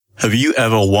Have you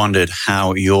ever wondered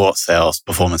how your sales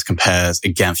performance compares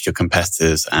against your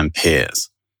competitors and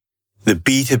peers? The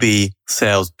B2B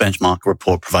Sales Benchmark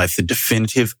Report provides the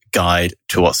definitive guide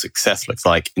to what success looks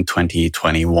like in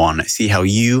 2021. See how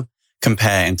you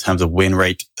compare in terms of win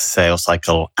rate, sales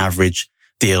cycle, average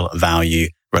deal value,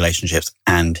 relationships,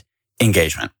 and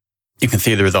engagement. You can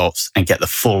see the results and get the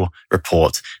full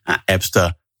report at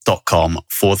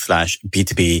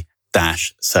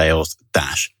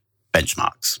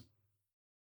ebsta.com/B2B-sales-benchmarks.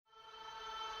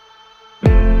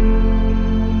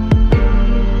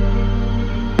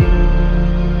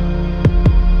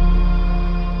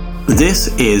 This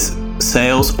is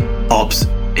Sales Ops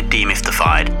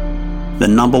Demystified, the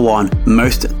 #1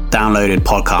 most downloaded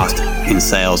podcast in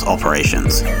sales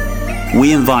operations.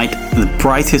 We invite the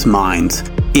brightest minds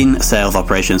in sales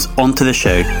operations onto the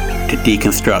show to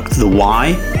deconstruct the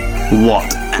why,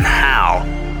 what, and how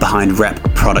behind rep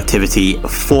productivity,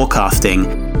 forecasting,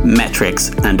 metrics,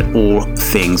 and all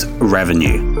things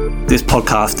revenue. This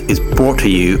podcast is brought to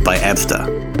you by Ebsta,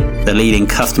 the leading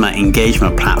customer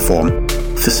engagement platform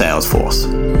for Salesforce.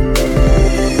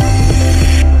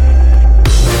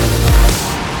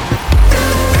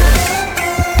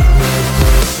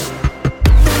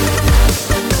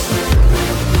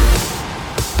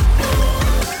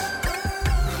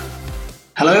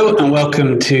 Hello and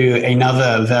welcome to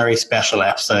another very special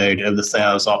episode of the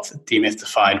Sales Ops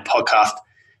Demystified podcast.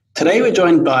 Today we're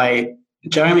joined by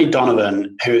Jeremy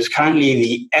Donovan, who is currently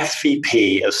the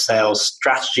SVP of Sales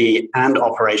Strategy and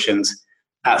Operations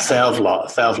at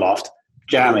SalesLoft.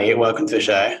 Jeremy, welcome to the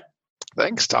show.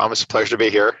 Thanks, Tom. It's a pleasure to be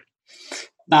here.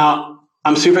 Now,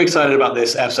 I'm super excited about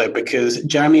this episode because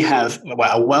Jeremy has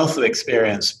a wealth of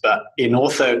experience, but in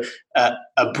also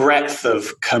a breadth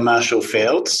of commercial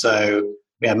fields. So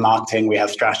we have marketing, we have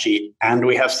strategy, and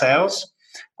we have sales.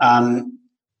 And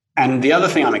the other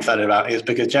thing I'm excited about is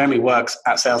because Jeremy works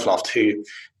at SalesLoft, who,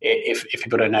 if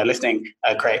people don't know listening,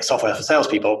 create software for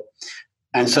salespeople.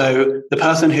 And so the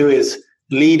person who is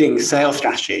leading sales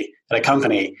strategy at a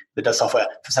company that does software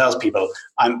for salespeople,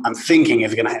 I'm thinking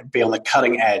is going to be on the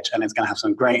cutting edge and it's going to have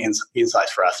some great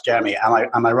insights for us. Jeremy,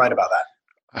 am I right about that?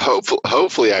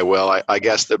 Hopefully I will. I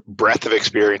guess the breadth of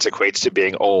experience equates to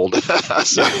being old.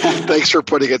 So thanks for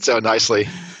putting it so nicely.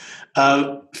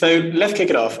 So let's kick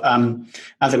it off.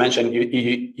 As I mentioned,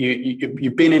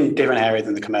 you've been in different areas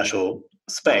in the commercial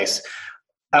space.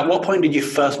 At what point did you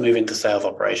first move into sales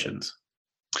operations?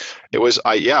 It was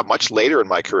much later in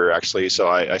my career actually. So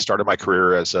I started my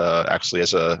career as a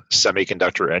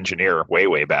semiconductor engineer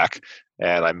way back,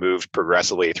 and I moved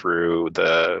progressively through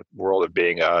the world of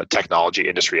being a technology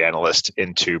industry analyst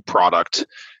into product,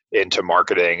 into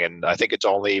marketing, and I think it's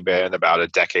only been about a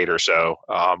decade or so,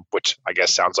 which I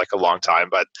guess sounds like a long time,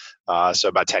 but so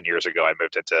about 10 years ago I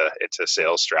moved into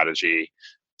sales strategy,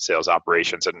 sales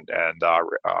operations, and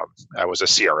I was a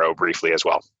CRO briefly as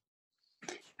well.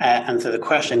 And so the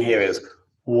question here is,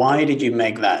 why did you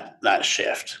make that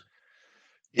shift?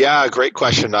 Yeah, great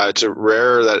question. It's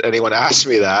rare that anyone asks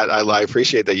me that. I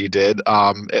appreciate that you did.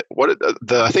 I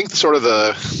think sort of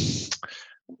the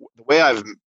way I've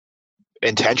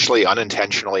intentionally,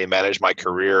 unintentionally managed my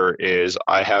career is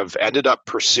I have ended up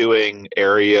pursuing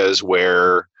areas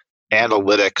where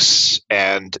analytics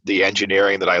and the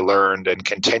engineering that I learned and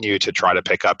continue to try to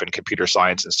pick up in computer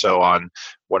science and so on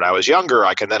when I was younger,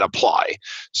 I can then apply.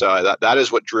 So that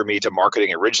is what drew me to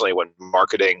marketing originally, when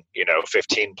marketing,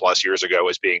 15 plus years ago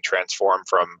was being transformed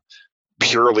from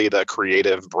purely the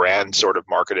creative brand sort of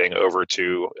marketing over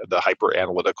to the hyper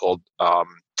analytical,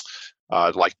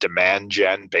 like demand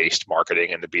gen based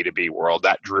marketing in the B2B world.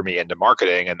 That drew me into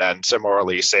marketing. And then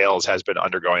similarly, sales has been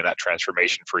undergoing that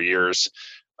transformation for years.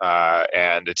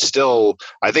 And it's still,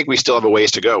 I think we still have a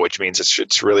ways to go, which means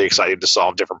it's really exciting to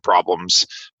solve different problems.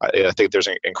 I think there's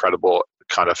an incredible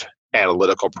kind of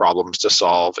analytical problems to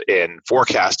solve in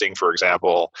forecasting, for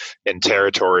example, in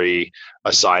territory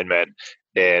assignment,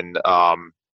 in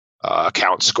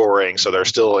account scoring. So there's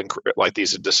still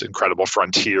this incredible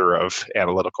frontier of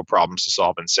analytical problems to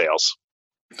solve in sales.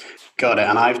 Got it.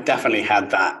 And I've definitely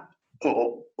had that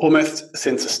almost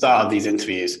since the start of these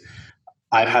interviews.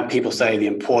 I've had people say the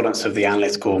importance of the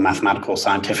analytical, mathematical,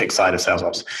 scientific side of sales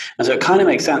ops. And so it kind of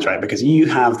makes sense, right? Because you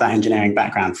have that engineering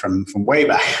background from way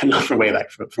back, not from way back,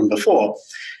 from before.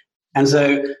 And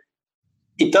so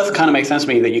it does kind of make sense to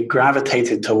me that you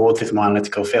gravitated towards this more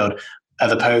analytical field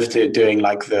as opposed to doing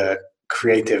like the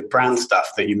creative brand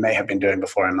stuff that you may have been doing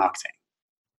before in marketing.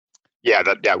 Yeah,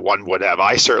 one would have.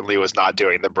 I certainly was not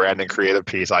doing the brand and creative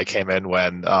piece. I came in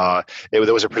when there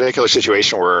was a particular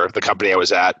situation where the company I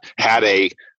was at had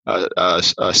a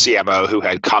CMO who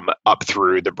had come up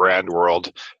through the brand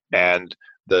world, and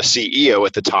the CEO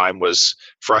at the time was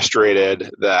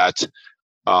frustrated that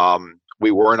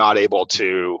we were not able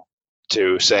to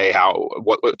say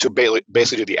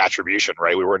basically do the attribution,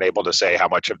 right? We weren't able to say how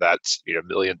much of that,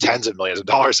 tens of millions of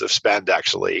dollars of spend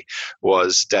actually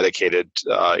was dedicated,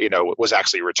 was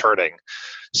actually returning.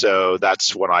 So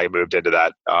that's when I moved into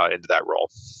that role.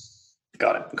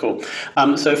 Got it. Cool.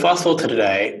 So fast forward to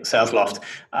today, SalesLoft.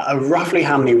 Roughly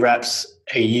how many reps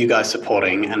are you guys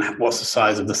supporting, and what's the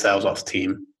size of the SalesLoft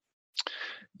team?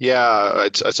 Yeah,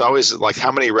 it's always like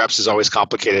how many reps is always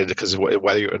complicated because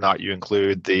whether or not you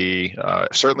include the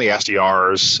certainly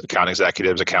SDRs, account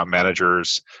executives, account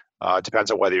managers. It depends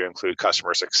on whether you include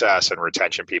customer success and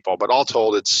retention people, but all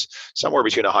told, it's somewhere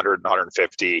between 100 and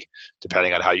 150,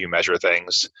 depending on how you measure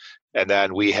things. And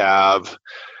then we have,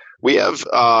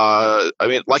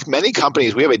 like many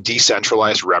companies, we have a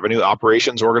decentralized revenue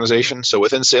operations organization. So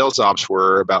within sales ops,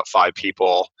 we're about 5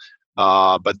 people.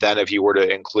 But then if you were to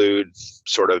include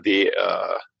sort of the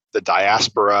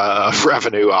diaspora of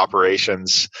revenue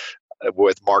operations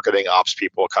with marketing ops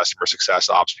people, customer success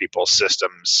ops people,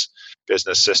 systems,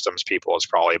 business systems people, it's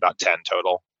probably about 10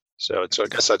 total. So I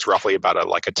guess that's roughly about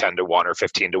a 10 to 1 or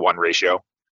 15 to 1 ratio.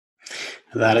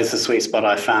 That is the sweet spot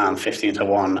I found, 15 to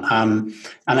 1. And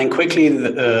then quickly,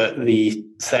 the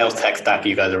sales tech stack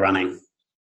you guys are running.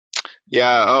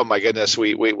 Yeah. Oh my goodness.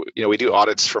 We do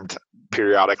audits from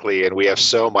periodically, and we have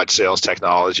so much sales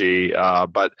technology.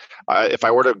 But if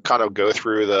I were to kind of go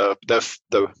through the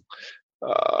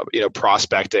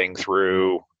prospecting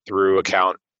through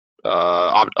account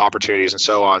opportunities and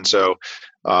so on. So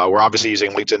we're obviously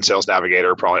using LinkedIn Sales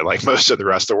Navigator, probably like most of the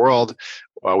rest of the world.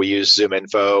 We use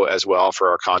ZoomInfo as well for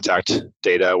our contact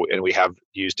data, and we have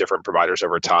used different providers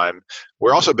over time.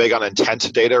 We're also big on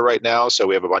intent data right now, so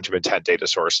we have a bunch of intent data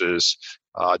sources,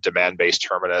 demand-based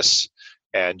Terminus,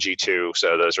 and G2.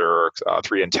 So those are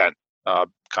 3 intent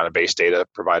kind of base data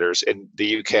providers. In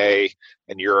the UK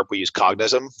and Europe, we use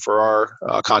Cognism for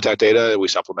our contact data. We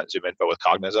supplement ZoomInfo with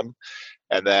Cognism.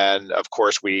 And then, of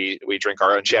course, we drink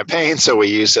our own champagne, so we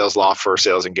use SalesLoft for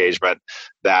sales engagement.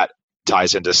 That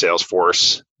ties into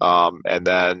Salesforce. And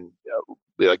then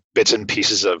like bits and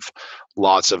pieces of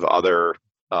lots of other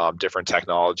different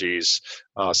technologies.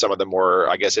 Some of the more,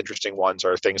 I guess, interesting ones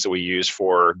are things that we use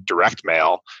for direct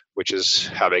mail, which is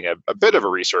having a bit of a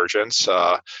resurgence.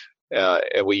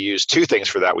 And we use 2 things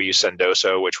for that. We use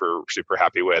Sendoso, which we're super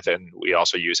happy with, and we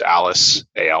also use Alyce,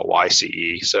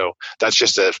 ALYCE. So that's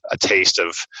just a taste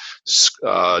of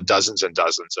dozens and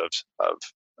dozens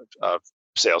of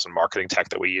sales and marketing tech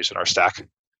that we use in our stack.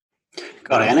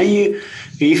 Got it. And are you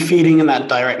feeding in that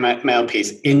direct mail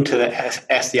piece into the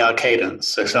SDR cadence?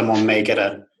 So someone may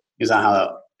is that how that?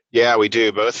 Yeah, we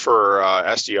do, both for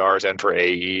SDRs and for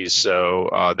AEs.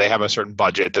 So they have a certain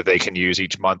budget that they can use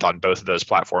each month on both of those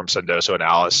platforms, Sendoso and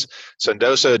Alyce.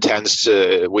 Sendoso tends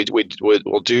to,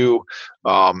 we'll do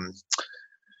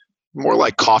more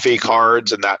like coffee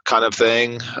cards and that kind of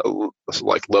thing,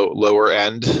 like lower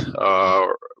end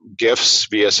gifts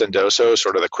via Sendoso,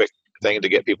 sort of the quick thing to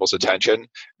get people's attention.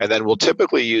 And then we'll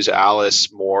typically use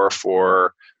Alyce more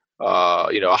for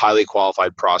a highly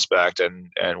qualified prospect, and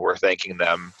we're thanking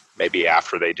them maybe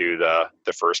after they do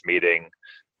the first meeting.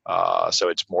 So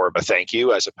it's more of a thank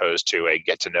you as opposed to a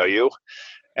get to know you.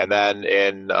 And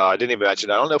then I didn't even mention,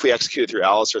 I don't know if we executed through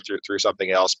Alyce or through something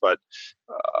else, but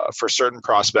for certain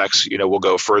prospects, we'll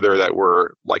go further, that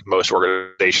we're, like most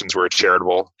organizations, we're a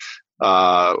charitable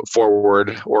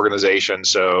forward organization.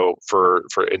 So for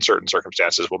in certain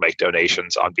circumstances, we'll make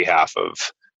donations on behalf of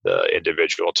the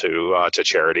individual to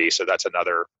charity. So that's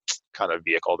another kind of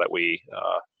vehicle that we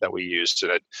use,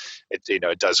 and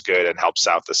it does good and helps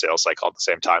out the sales cycle at the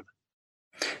same time.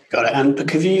 Got it. And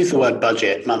because you use the word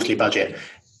budget, monthly budget,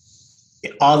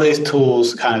 are those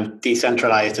tools kind of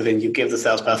decentralized? Then you give the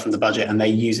salesperson the budget and they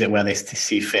use it where they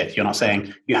see fit. You're not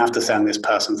saying you have to send this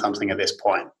person something at this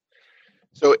point.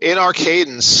 So in our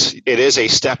cadence, it is a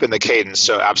step in the cadence.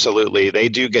 So absolutely, they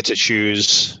do get to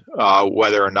choose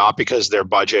whether or not, because their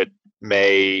budget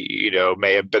may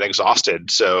have been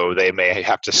exhausted. So they may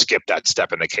have to skip that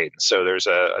step in the cadence. So there's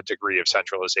a degree of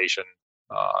centralization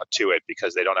to it,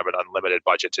 because they don't have an unlimited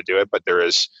budget to do it. But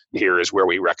here is where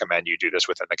we recommend you do this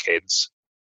within the cadence.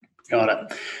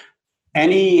 Got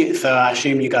it. So I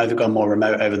assume you guys have gone more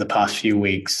remote over the past few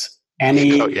weeks. Oh,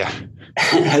 yeah.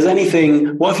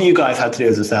 What have you guys had to do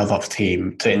as a sales ops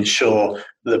team to ensure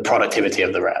the productivity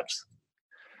of the reps?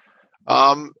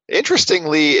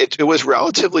 Interestingly, it was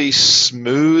relatively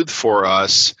smooth for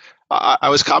us. I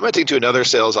was commenting to another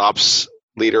sales ops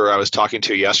leader I was talking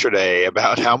to yesterday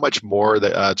about how much more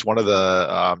that it's one of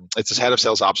the it's this head of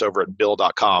sales ops over at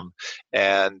Bill.com,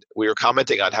 and we were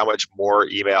commenting on how much more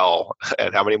email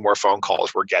and how many more phone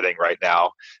calls we're getting right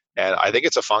now. And I think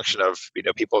it's a function of,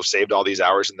 people have saved all these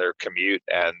hours in their commute,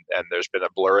 and there's been a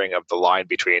blurring of the line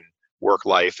between work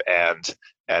life and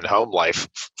home life.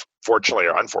 Fortunately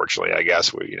or unfortunately, I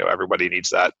guess everybody needs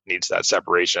that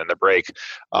separation and the break.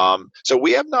 So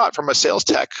we have not, from a sales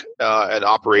tech and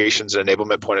operations and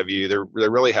enablement point of view, there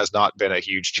really has not been a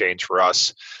huge change for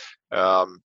us. I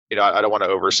don't want to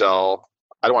oversell.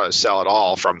 I don't want to sell at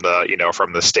all from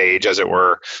the stage, as it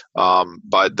were.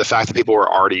 But the fact that people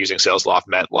were already using SalesLoft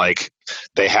meant like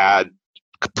they had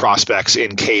prospects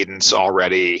in cadence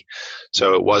already,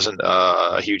 so it wasn't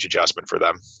a huge adjustment for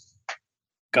them.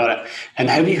 Got it. And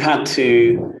have you had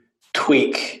to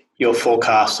tweak your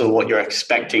forecast or what you're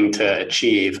expecting to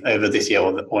achieve over this year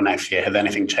or next year? Has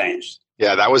anything changed?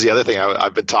 Yeah, that was the other thing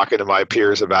I've been talking to my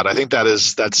peers about. I think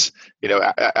that's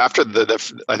after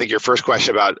I think your first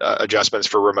question about adjustments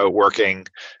for remote working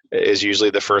is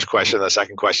usually the first question. The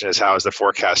second question is, how has the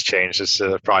forecast changed? It's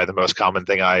probably the most common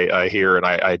thing I hear and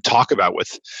I talk about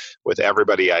with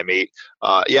everybody I meet.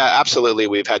 Yeah, absolutely.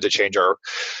 We've had to change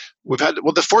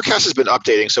the forecast has been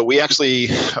updating. So we actually,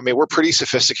 we're pretty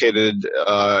sophisticated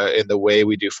in the way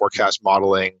we do forecast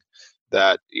modeling.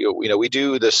 That we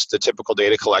do the typical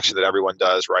data collection that everyone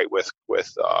does, right? With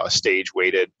stage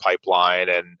weighted pipeline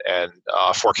and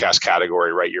forecast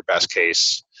category, right? Your best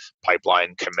case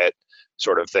pipeline commit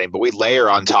sort of thing. But we layer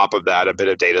on top of that a bit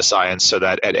of data science so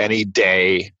that at any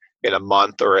day in a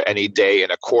month or any day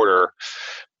in a quarter,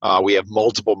 we have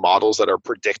multiple models that are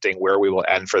predicting where we will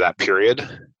end for that period,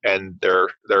 and they're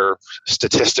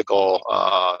statistical.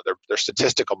 They're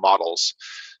statistical models.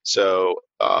 So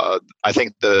I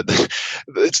think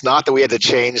it's not that we had to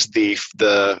change the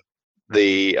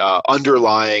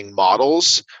underlying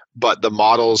models, but the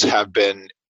models have been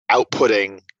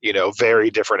outputting very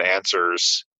different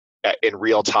answers in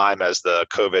real time as the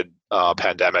COVID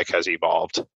pandemic has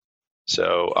evolved.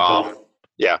 So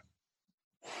yeah.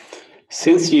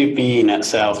 Since you've been at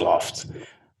SalesLoft,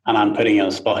 and I'm putting you on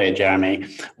the spot here, Jeremy,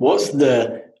 what's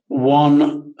the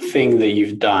one thing that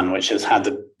you've done which has had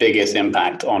the biggest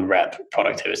impact on rep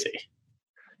productivity?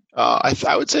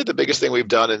 I would say the biggest thing we've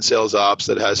done in sales ops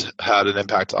that has had an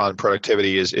impact on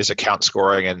productivity is account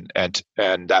scoring, and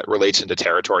that relates into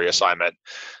territory assignment.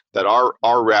 That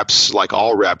our reps, like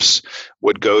all reps,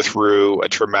 would go through a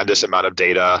tremendous amount of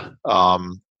data,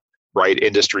 right?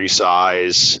 Industry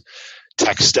size,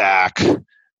 tech stack,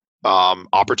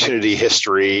 opportunity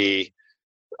history,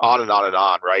 on and on and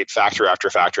on, right? Factor after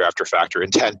factor after factor,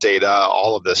 intent data,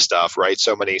 all of this stuff, right?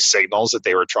 So many signals that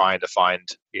they were trying to find,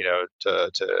 or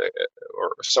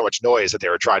so much noise that they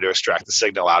were trying to extract the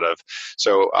signal out of.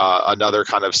 So another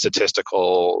kind of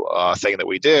statistical thing that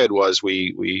we did was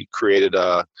we created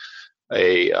an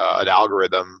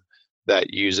algorithm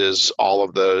that uses all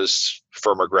of those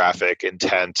firmographic,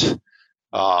 intent,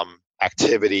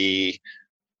 activity,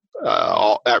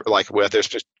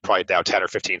 there's probably now 10 or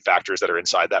 15 factors that are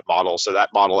inside that model. So that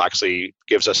model actually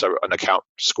gives us an account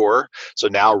score. So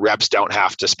now reps don't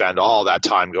have to spend all that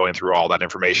time going through all that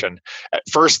information. At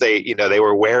first, they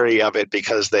were wary of it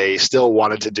because they still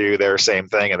wanted to do their same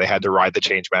thing and they had to ride the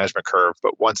change management curve.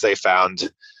 But once they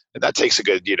found, and that takes a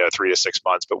good 3 to 6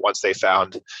 months, but once they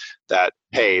found that,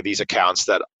 hey, these accounts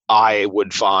that I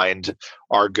would find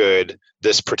are good,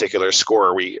 this particular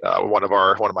score, one of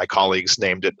my colleagues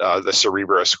named it the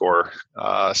Cerebra score.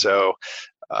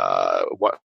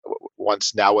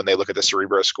 When they look at the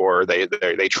Cerebra score,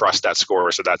 they trust that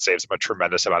score, so that saves them a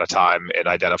tremendous amount of time in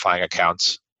identifying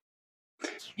accounts.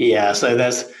 Yeah, so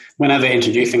whenever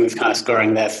introducing this kind of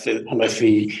scoring, there's almost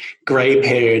the gray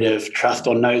period of trust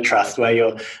or no trust,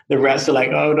 where the reps are like,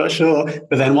 oh, not sure.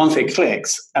 But then once it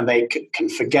clicks and they can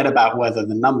forget about whether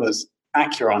the number's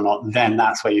accurate or not, then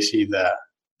that's where you see the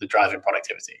drive in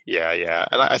productivity. Yeah.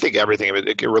 And I think everything,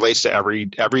 it relates to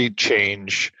every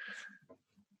change.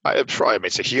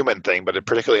 It's a human thing, but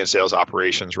particularly in sales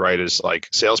operations, right, is like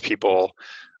salespeople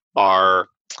are,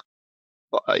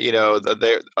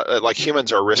 they're like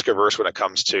humans are risk averse when it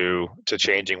comes to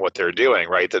changing what they're doing,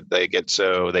 right? That they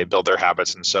build their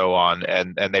habits and so on,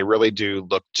 and they really do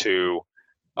look to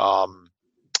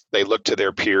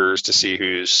their peers to see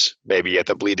who's maybe at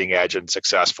the bleeding edge and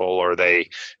successful, or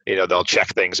they'll check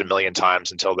things a million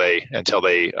times until they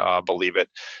believe it.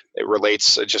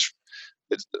 It's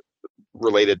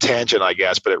related tangent, I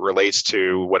guess, but it relates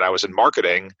to when I was in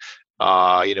marketing.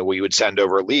 We would send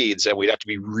over leads, and we'd have to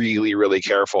be really, really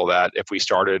careful that if we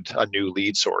started a new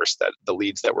lead source, that the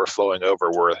leads that were flowing over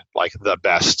were like the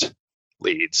best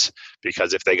leads,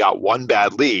 because if they got one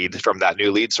bad lead from that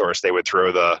new lead source, they would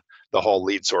throw the whole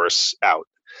lead source out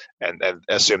and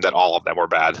assume that all of them were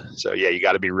bad. So yeah, you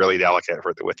got to be really delicate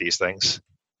with these things.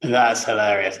 That's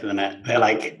hilarious, isn't it? They're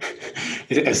like,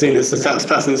 as soon as the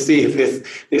salesperson sees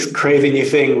this crazy new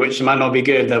thing, which might not be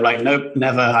good, they're like, nope,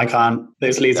 never, I can't.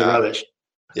 Those leads are rubbish.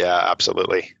 Yeah,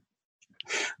 absolutely.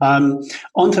 On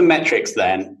to metrics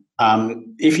then.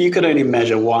 If you could only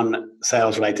measure one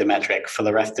sales-related metric for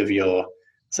the rest of your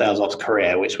sales ops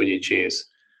career, which would you choose?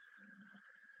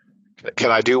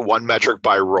 Can I do one metric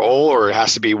by role, or it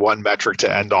has to be one metric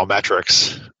to end all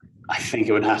metrics? I think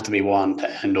it would have to be one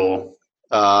to end all.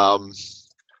 I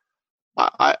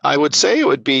would say it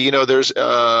would be, there's,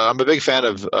 I'm a big fan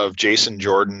of Jason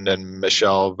Jordan and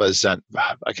Michelle Vazena.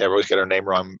 I can't always get her name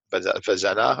wrong.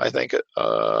 Vazena, I think.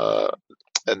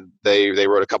 And they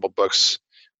wrote a couple books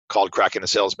called Cracking the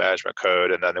Sales Management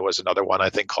Code. And then there was another one, I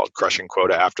think, called Crushing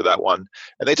Quota after that one.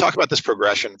 And they talk about this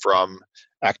progression from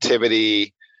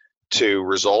activity to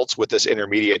results with this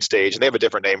intermediate stage, and they have a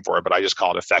different name for it, but I just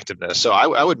call it effectiveness. So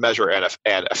I would measure an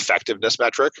effectiveness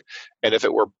metric, and if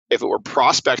it were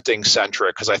prospecting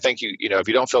centric, because I think if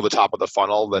you don't fill the top of the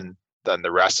funnel, then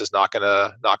the rest is not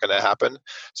gonna happen.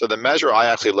 So the measure I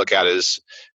actually look at is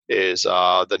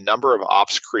the number of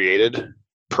ops created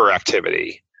per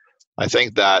activity. I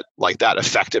think that that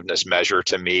effectiveness measure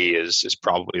to me is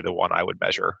probably the one I would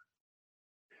measure.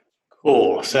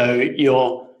 Cool. So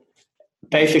you're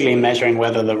basically measuring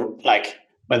whether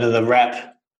the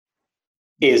rep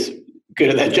is good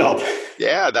at their job.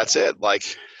 Yeah, that's it.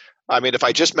 If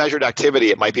I just measured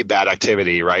activity, it might be bad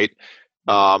activity, right?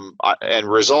 And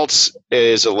results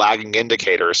is a lagging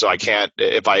indicator. So I can't,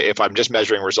 if I'm just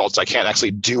measuring results, I can't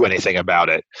actually do anything about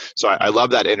it. So I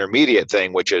love that intermediate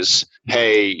thing, which is,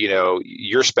 hey,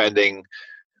 you're spending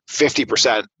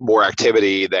 50% more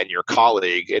activity than your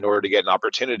colleague in order to get an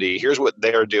opportunity. Here's what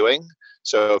they're doing.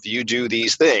 So if you do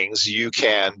these things, you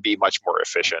can be much more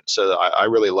efficient. So I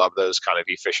really love those kind of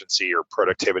efficiency or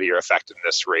productivity or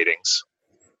effectiveness ratings.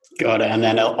 Got it. And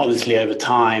then obviously over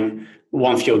time,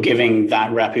 once you're giving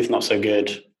that rep who's not so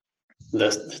good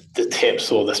the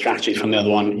tips or the strategies from the other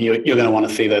one, you're going to want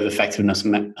to see those effectiveness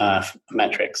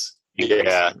metrics increase.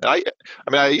 Yeah.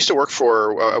 I used to work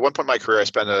for, at one point in my career, I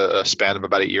spent a span of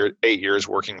about 8 years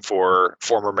working for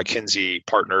former McKinsey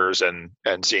partners and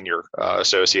senior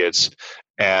associates.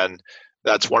 And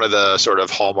that's one of the sort of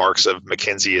hallmarks of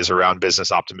McKinsey is around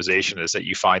business optimization, is that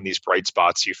you find these bright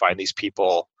spots, you find these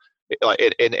people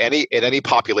in any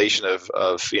population of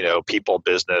people,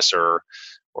 business, or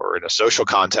in a social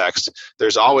context.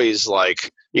 There's always,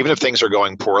 even if things are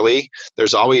going poorly,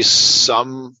 there's always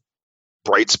some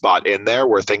bright spot in there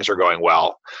where things are going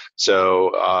well.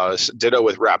 So ditto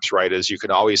with reps, right? Is you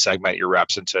can always segment your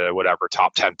reps into whatever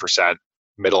top 10%,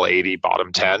 middle 80,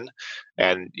 bottom 10.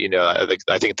 And I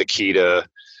think the key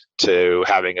to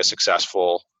having a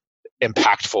successful,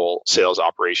 impactful sales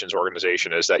operations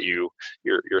organization is that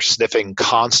you're sniffing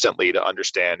constantly to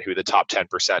understand who the top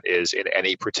 10% is in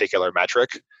any particular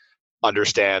metric,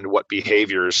 understand what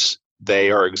behaviors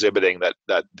they are exhibiting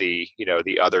that the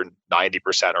other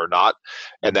 90% are not,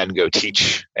 and then go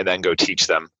teach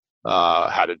them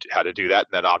how to do that,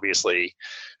 and then obviously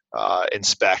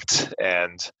inspect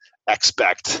and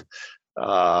expect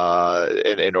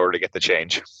in order to get the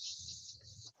change.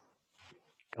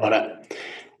 Got it.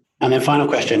 And then final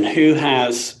question: who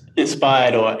has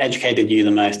inspired or educated you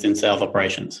the most in sales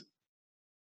operations?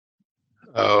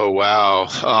 Oh wow.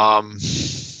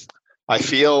 I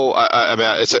feel, I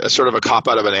mean, it's a sort of a cop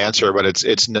out of an answer, but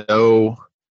it's no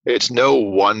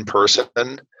one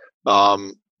person.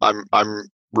 I'm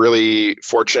really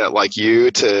fortunate, like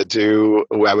you, to do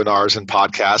webinars and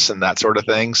podcasts and that sort of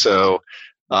thing. So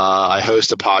I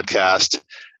host a podcast,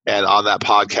 and on that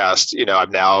podcast,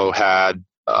 I've now had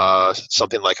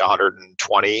something like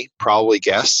 120 probably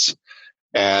guests.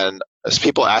 And as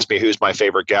people ask me who's my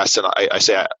favorite guest, and I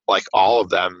say like all of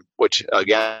them, which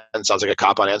again sounds like a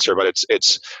cop-out answer, but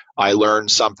it's I learn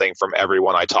something from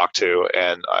everyone I talk to,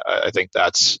 and I think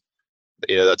that's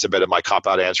a bit of my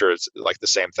cop-out answer. It's like the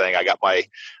same thing. I got my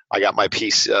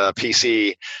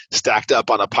PC stacked up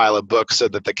on a pile of books so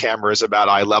that the camera is about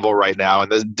eye level right now,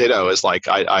 and the ditto is like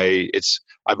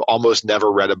I've almost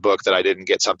never read a book that I didn't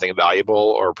get something valuable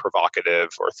or provocative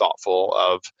or thoughtful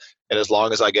of. And as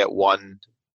long as I get one,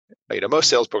 most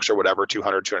sales books are whatever,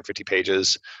 200, 250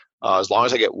 pages. As long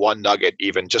as I get one nugget,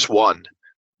 even just one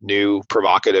new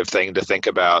provocative thing to think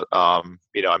about, I'm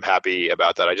happy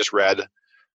about that. I just read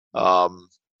a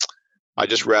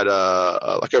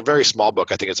very small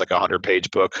book. I think it's like a 100-page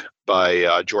book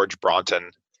by George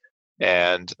Bronten.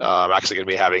 And I'm actually going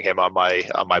to be having him on my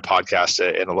podcast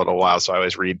in a little while. So I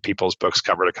always read people's books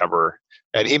cover to cover.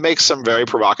 And he makes some very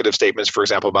provocative statements, for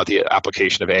example, about the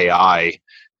application of AI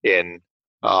in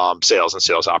sales and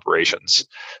sales operations.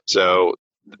 So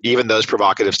even those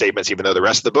provocative statements, even though the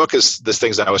rest of the book is this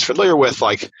things that I was familiar with,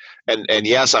 like, and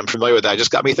yes, I'm familiar with that,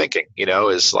 just got me thinking,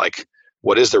 is like,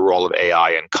 what is the role of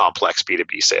AI in complex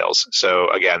B2B sales? So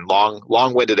again,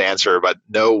 long-winded answer, but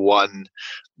no one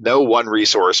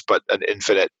resource, but an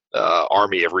infinite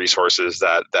army of resources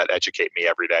that educate me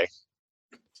every day.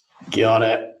 Got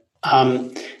it.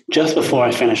 Just before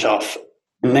I finish off,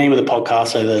 the name of the podcast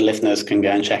so the listeners can go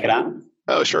and check it out.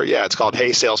 Oh, sure. Yeah. It's called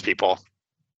Hey Salespeople.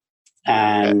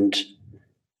 And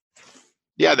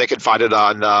yeah, they can find it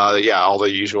on all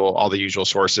the usual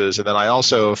sources. And then I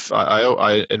also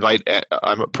I invite,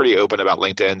 I'm pretty open about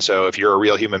LinkedIn. So if you're a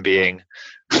real human being,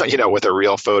 with a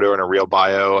real photo and a real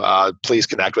bio, please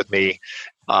connect with me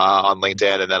on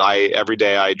LinkedIn. And then every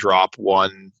day I drop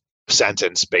one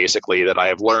sentence basically that I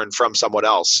have learned from someone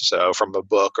else. So from a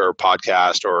book or a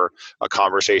podcast or a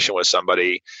conversation with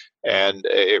somebody. And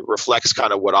it reflects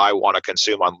kind of what I want to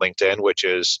consume on LinkedIn, which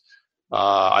is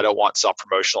I don't want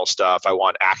self-promotional stuff. I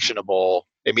want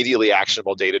immediately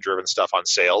actionable data-driven stuff on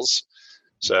sales.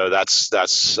 So that's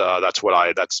what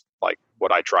I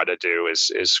try to do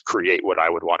is create what I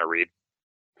would want to read.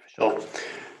 Sure.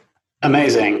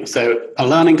 Amazing. So a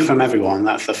learning from everyone,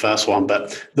 that's the first one.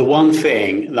 But the one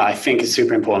thing that I think is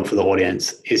super important for the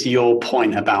audience is your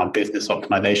point about business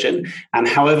optimization. And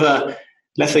however,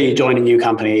 let's say you join a new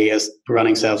company as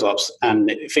running sales ops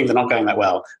and things are not going that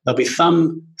well, there'll be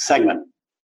some segment,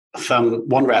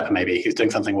 one rep maybe who's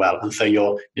doing something well. And so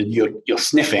you're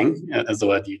sniffing, as the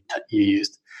word you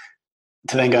used,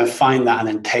 to then go and find that and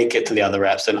then take it to the other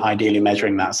reps and ideally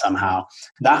measuring that somehow.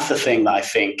 That's the thing that I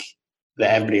think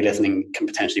that everybody listening can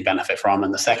potentially benefit from.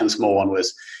 And the second small one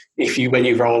was when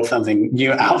you roll something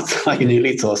new out, like a new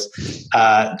lead source,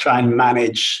 try and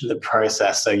manage the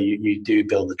process so you do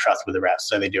build the trust with the reps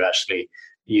so they do actually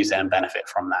use it and benefit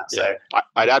from that. Yeah. So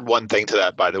I'd add one thing to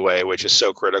that, by the way, which is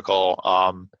so critical,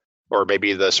 or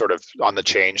maybe the sort of on the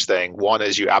change thing. One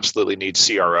is you absolutely need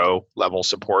CRO level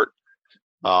support.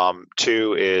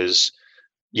 Two is,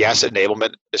 yes,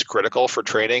 enablement is critical for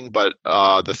training, but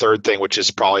the third thing, which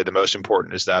is probably the most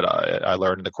important, is that I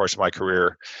learned in the course of my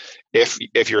career,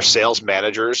 if your sales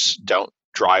managers don't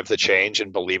drive the change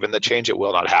and believe in the change, it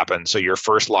will not happen. So your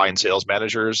first line sales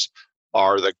managers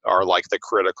are like the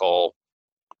critical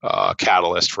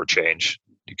catalyst for change.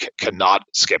 You cannot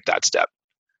skip that step.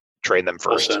 Train them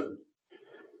first. Awesome.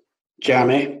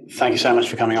 Jeremy, thank you so much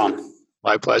for coming on.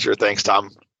 My pleasure. Thanks, Tom.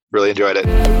 Really enjoyed it.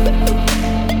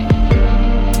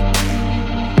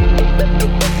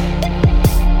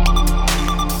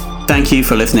 Thank you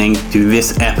for listening to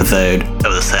this episode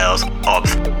of the Sales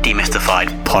Ops Demystified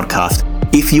podcast.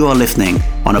 If you are listening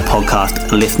on a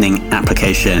podcast listening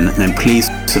application, then please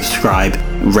subscribe,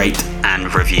 rate,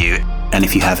 and review. And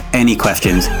if you have any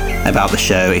questions about the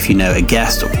show, if you know a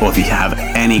guest, or if you have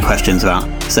any questions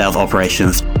about sales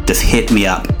operations, just hit me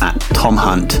up at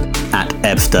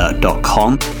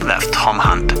tomhunt@ebster.com. That's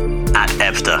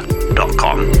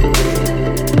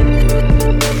tomhunt@ebster.com.